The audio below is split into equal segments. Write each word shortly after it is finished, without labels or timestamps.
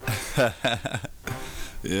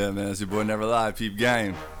Yeah, man, it's your boy Never Lie, peep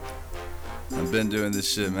game. I've been doing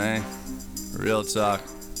this shit, man. Real talk.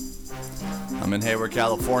 I'm in Hayward,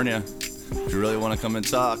 California. If you really want to come and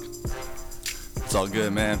talk, it's all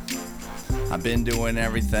good, man. I've been doing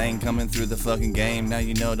everything, coming through the fucking game. Now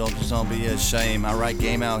you know, don't be ashamed. I write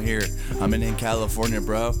game out here. I'm in California,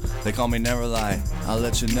 bro. They call me Never Lie. I'll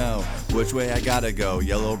let you know which way I gotta go.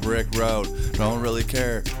 Yellow brick road. Don't really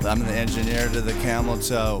care. I'm the engineer to the camel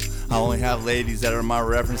toe. I only have ladies that are my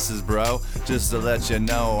references, bro. Just to let you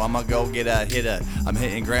know, I'ma go get a hitter. I'm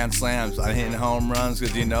hitting grand slams. I'm hitting home runs,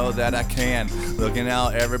 cause you know that I can. Looking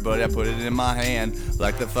out, everybody, I put it in my hand.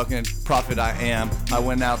 Like the fucking prophet I am. I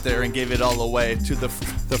went out there and gave it all away to the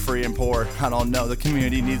free and poor. I don't know, the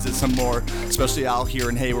community needs it some more. Especially out here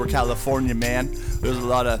in Hayward, California, man. There's a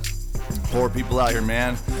lot of poor people out here,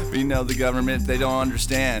 man. But you know, the government, they don't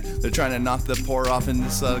understand. They're trying to knock the poor off in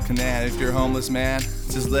this canal. If you're homeless, man,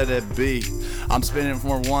 just let it be. I'm spitting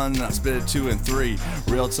for 1, I spit it 2 and 3.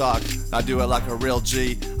 Real talk, I do it like a real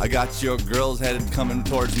G. I got your girl's head coming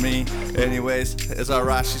towards me. Anyways, it's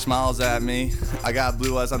alright, she smiles at me. I got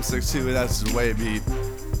blue eyes, I'm 6'2", that's the way it be.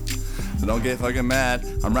 So don't get fucking mad,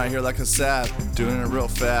 I'm right here like a sap, doing it real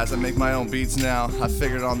fast. I make my own beats now, I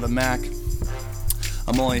figured on the Mac.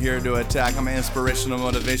 I'm only here to attack. I'm an inspirational,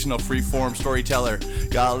 motivational, freeform storyteller.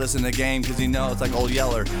 Gotta listen to game, cause you know it's like Old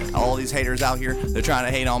Yeller. All these haters out here, they're trying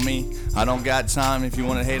to hate on me. I don't got time if you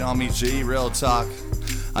wanna hate on me, G, real talk.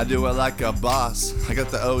 I do it like a boss. I got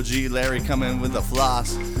the OG Larry coming with the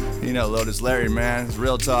floss. You know Lotus Larry, man, it's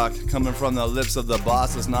real talk. Coming from the lips of the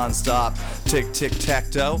boss, it's non-stop. Tick, tick,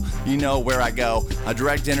 tac-toe, you know where I go. I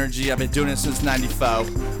direct energy, I've been doing it since 94.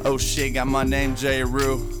 Oh shit, got my name J.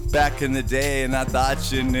 Rue. Back in the day, and I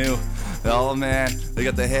thought you knew. Oh man, they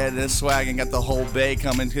got the head and swag and got the whole bay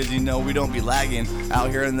coming, cause you know we don't be lagging. Out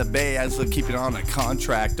here in the bay, I just keep it on a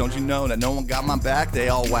contract. Don't you know that no one got my back? They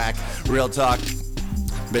all whack. Real talk.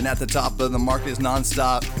 Been at the top of the market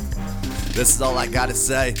non-stop. This is all I gotta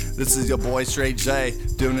say. This is your boy Straight J,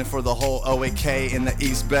 doing it for the whole OAK in the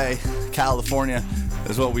East Bay. California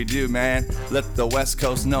is what we do, man. Let the West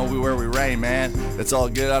Coast know where we reign, man. It's all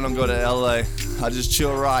good, I don't go to LA. I just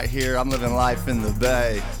chill right here, I'm living life in the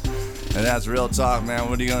Bay. And that's real talk, man.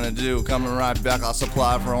 What are you gonna do? Coming right back, I'll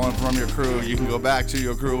supply for one from your crew. You can go back to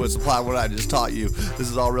your crew and supply what I just taught you. This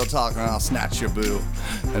is all real talk, and I'll snatch your boo.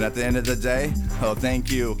 And at the end of the day, oh,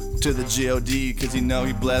 thank you to the G.O.D., cause you know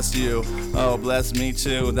he blessed you. Oh, bless me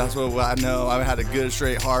too, that's what I know. I had a good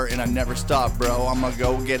straight heart and I never stopped, bro. I'ma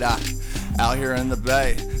go get out here in the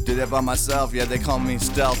Bay. Did it by myself, yeah, they call me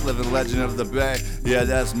Stealth, living legend of the Bay. Yeah,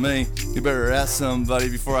 that's me. You better ask somebody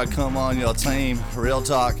before I come on your team. Real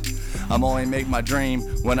talk. I'm only make my dream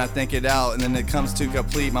when I think it out, and then it comes to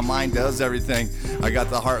complete. My mind does everything. I got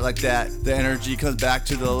the heart like that. The energy comes back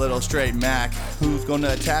to the little straight Mac. Who's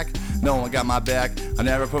gonna attack? No one got my back. I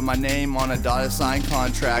never put my name on a dotted sign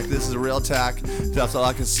contract. This is a real tack. That's all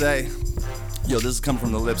I can say. Yo, this is coming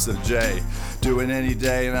from the lips of Jay. Do it any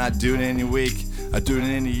day and I do it any week. I do it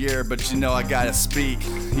in a year, but you know I gotta speak.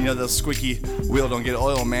 You know the squeaky wheel don't get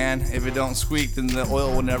oil, man. If it don't squeak, then the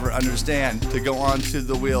oil will never understand. To go on to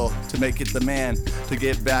the wheel, to make it the man, to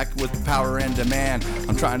get back with power and demand.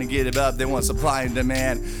 I'm trying to get it up, they want supply and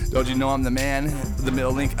demand. Don't you know I'm the man? The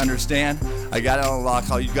middle link, understand? I got it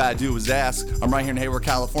unlocked, all you gotta do is ask. I'm right here in Hayward,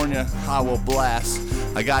 California, I will blast.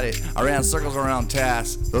 I got it, I ran circles around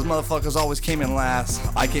tasks. Those motherfuckers always came in last.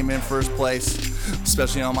 I came in first place,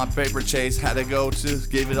 especially on my paper chase. Had to go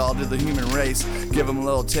gave it all to the human race. Give them a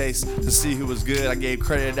little taste to see who was good. I gave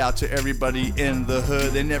credit out to everybody in the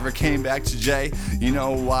hood. They never came back to Jay. You know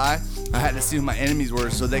why? I had to see who my enemies were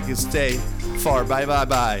so they could stay far. Bye bye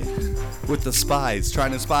bye. With the spies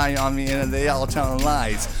trying to spy on me and they all telling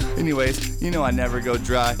lies. Anyways, you know I never go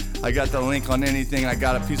dry. I got the link on anything, I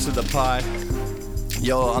got a piece of the pie.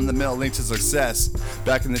 Yo, I'm the middle link to success.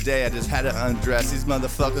 Back in the day, I just had to undress. These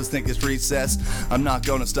motherfuckers think it's recess. I'm not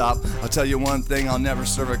gonna stop. I'll tell you one thing, I'll never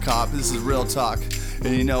serve a cop. This is real talk,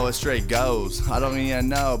 and you know it straight goes. I don't even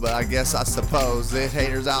know, but I guess I suppose. There's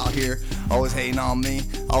haters out here, always hating on me,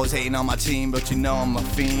 always hating on my team. But you know I'm a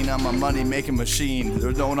fiend, I'm a money-making machine.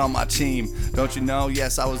 There's no one on my team. Don't you know?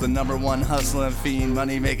 Yes, I was the #1 hustling fiend,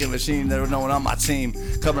 money-making machine. There was no one on my team.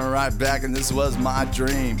 Coming right back, and this was my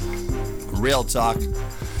dream. Real talk.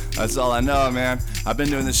 That's all I know, man. I've been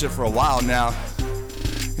doing this shit for a while now.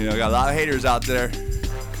 You know, got a lot of haters out there.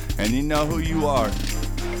 And you know who you are,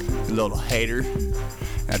 you little hater.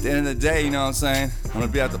 At the end of the day, you know what I'm saying? I'm gonna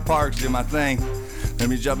be at the parks, do my thing. Gonna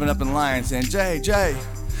be jumping up in line saying, Jay, Jay.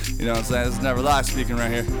 You know what I'm saying? This is Never Lie speaking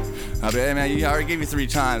right here. I'll be, hey man, I already gave you 3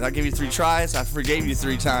 times. I gave you 3 tries, I forgave you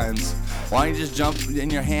 3 times. Why don't you just jump in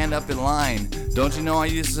your hand up in line? Don't you know I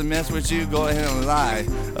used to mess with you? Go ahead and lie.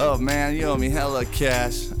 Oh man, you owe me hella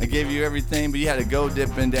cash. I gave you everything, but you had to go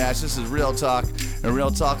dip and dash. This is real talk, and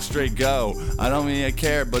real talk straight go. I don't really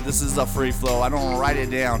care, but this is a free flow. I don't write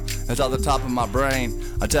it down, it's off the top of my brain.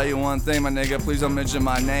 I tell you one thing, my nigga, please don't mention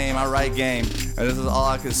my name. I write game, and this is all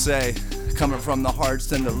I can say. Coming from the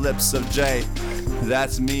hearts and the lips of Jay.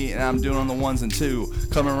 That's me, and I'm doing the ones and two.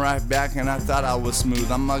 Coming right back, and I thought I was smooth.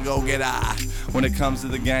 I'm gonna go get when it comes to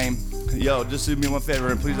the game. Yo, just do me one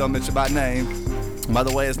favor and please don't mention my name. By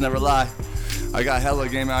the way, it's never lie. I got hella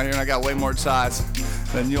game out here and I got way more ties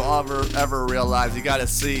than you'll ever realize. You gotta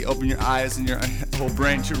see, open your eyes and your whole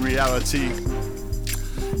brain to reality.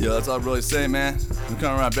 Yo, that's all I really say, man. I'm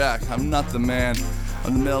coming right back. I'm not the man.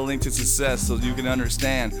 I'm the middle link to success so you can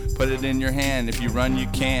understand. Put it in your hand. If you run, you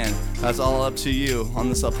can. That's all up to you on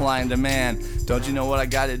the supply and demand. Don't you know what I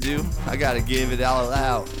gotta do? I gotta give it all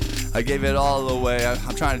out. I gave it all away.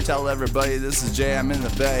 I'm trying to tell everybody this is Jay, I'm in the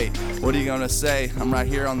bay. What are you gonna say? I'm right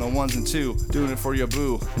here on the ones and two, doing it for your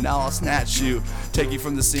boo. Now I'll snatch you, take you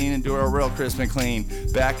from the scene and do it real crisp and clean.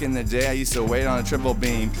 Back in the day, I used to wait on a triple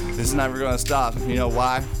beam. This is never gonna stop. You know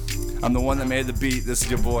why? I'm the one that made the beat. This is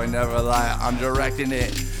your boy, never lie. I'm directing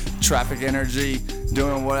it. Traffic energy,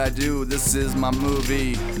 doing what I do. This is my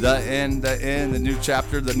movie. The end, the new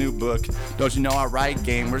chapter, the new book. Don't you know I write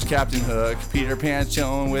game? Where's Captain Hook? Peter Pan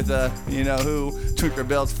chilling with you know who? Twinkler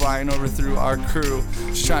bells flying over through our crew.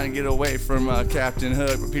 Just trying to get away from Captain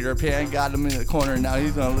Hook. But Peter Pan got him in the corner. Now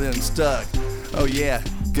he's gonna leave him stuck. Oh yeah,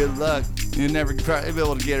 good luck. You'll never probably be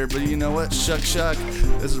able to get her, but you know what? Shuck.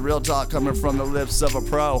 This is real talk coming from the lips of a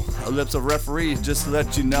pro, the lips of referees. Just to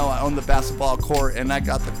let you know, I own the basketball court and I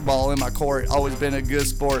got the ball in my court. Always been a good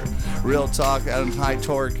sport. Real talk at high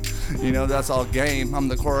torque. You know, that's all game. I'm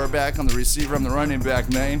the quarterback, I'm the receiver, I'm the running back,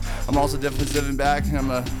 man. I'm also defensive back,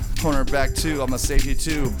 I'm a cornerback too, I'm a safety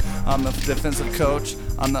too. I'm the defensive coach,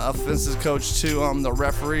 I'm the offensive coach too. I'm the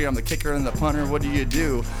referee, I'm the kicker and the punter. What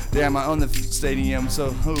do? Damn, I own the stadium,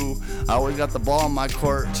 so who? I always got the ball in my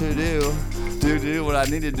court to do what I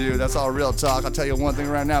need to do. That's all real talk. I'll tell you one thing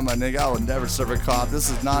right now, my nigga, I will never serve a cop. This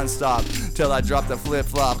is non-stop till I drop the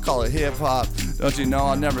flip-flop. Call it hip-hop. Don't you know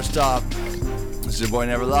I'll never stop? It's your boy,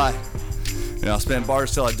 never lie. You know, I'll spin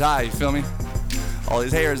bars till I die, you feel me? All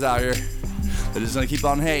these haters out here, they're just gonna keep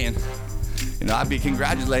on hating. You know, I be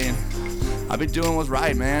congratulating. I be doing what's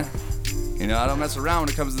right, man. You know, I don't mess around when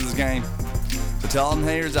it comes to this game. So tell them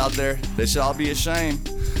haters out there, they should all be ashamed.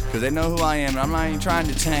 Cause they know who I am and I'm not even trying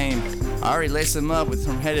to tame. I already laced them up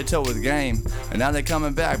from head to toe with game. And now they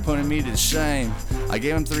coming back, putting me to shame. I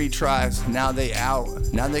gave them 3 tries, now they out.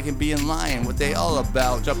 Now they can be in line, what they all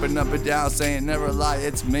about. Jumping up and down, saying never lie,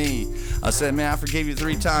 it's me. I said, man, I forgave you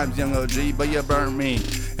 3 times, young OG, but you burnt me.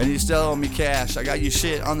 And you still owe me cash. I got you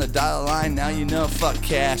shit on the dial line, now you know, fuck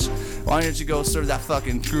cash. Why don't you go serve that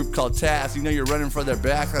fucking group called Task? You know you're running for their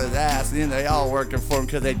back or their ass. And they all working for them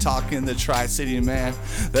because they talk in the Tri-City, man.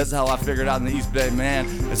 That's how I figured out in the East Bay, man.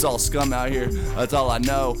 It's all scum out here. That's all I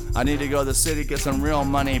know. I need to go to the city, get some real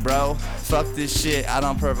money, bro. Fuck this shit. I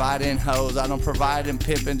don't provide in hoes. I don't provide in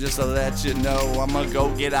pimping, just to let you know. I'm gonna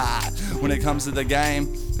go get when it comes to the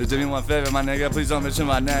game. Just do me one favor, my nigga. Please don't mention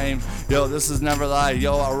my name. Yo, this is never lie.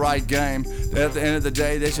 Yo, I write game. At the end of the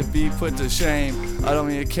day, they should be put to shame. I don't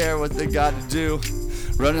even care what they got to do.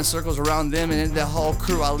 Running circles around them and in the whole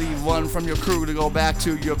crew. I leave one from your crew to go back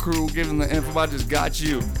to your crew. Give them the info, I just got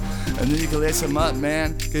you. And then you can lace them up,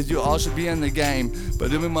 man, cause you all should be in the game. But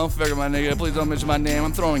do me one favor, my nigga, please don't mention my name.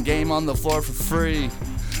 I'm throwing game on the floor for free.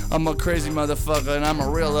 I'm a crazy motherfucker and I'm a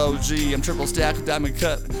real OG. I'm triple stack, diamond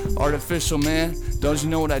cut, artificial, man. Don't you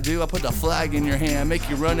know what I do? I put the flag in your hand, make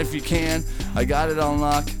you run if you can. I got it on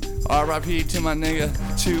lock. R.I.P. to my nigga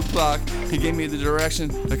Tupac. He gave me the direction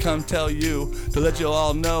to come tell you, to let you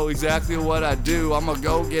all know exactly what I do. I'ma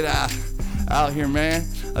go get out here, man.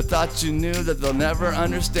 I thought you knew that they'll never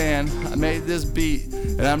understand. I made this beat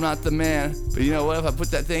and I'm not the man, but you know what? If I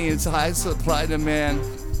put that thing into high supply demand,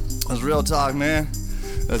 that's real talk, man.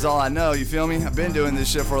 That's all I know, you feel me? I've been doing this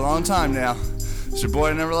shit for a long time now. It's your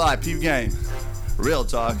boy, never lie, peep game. Real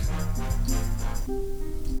talk.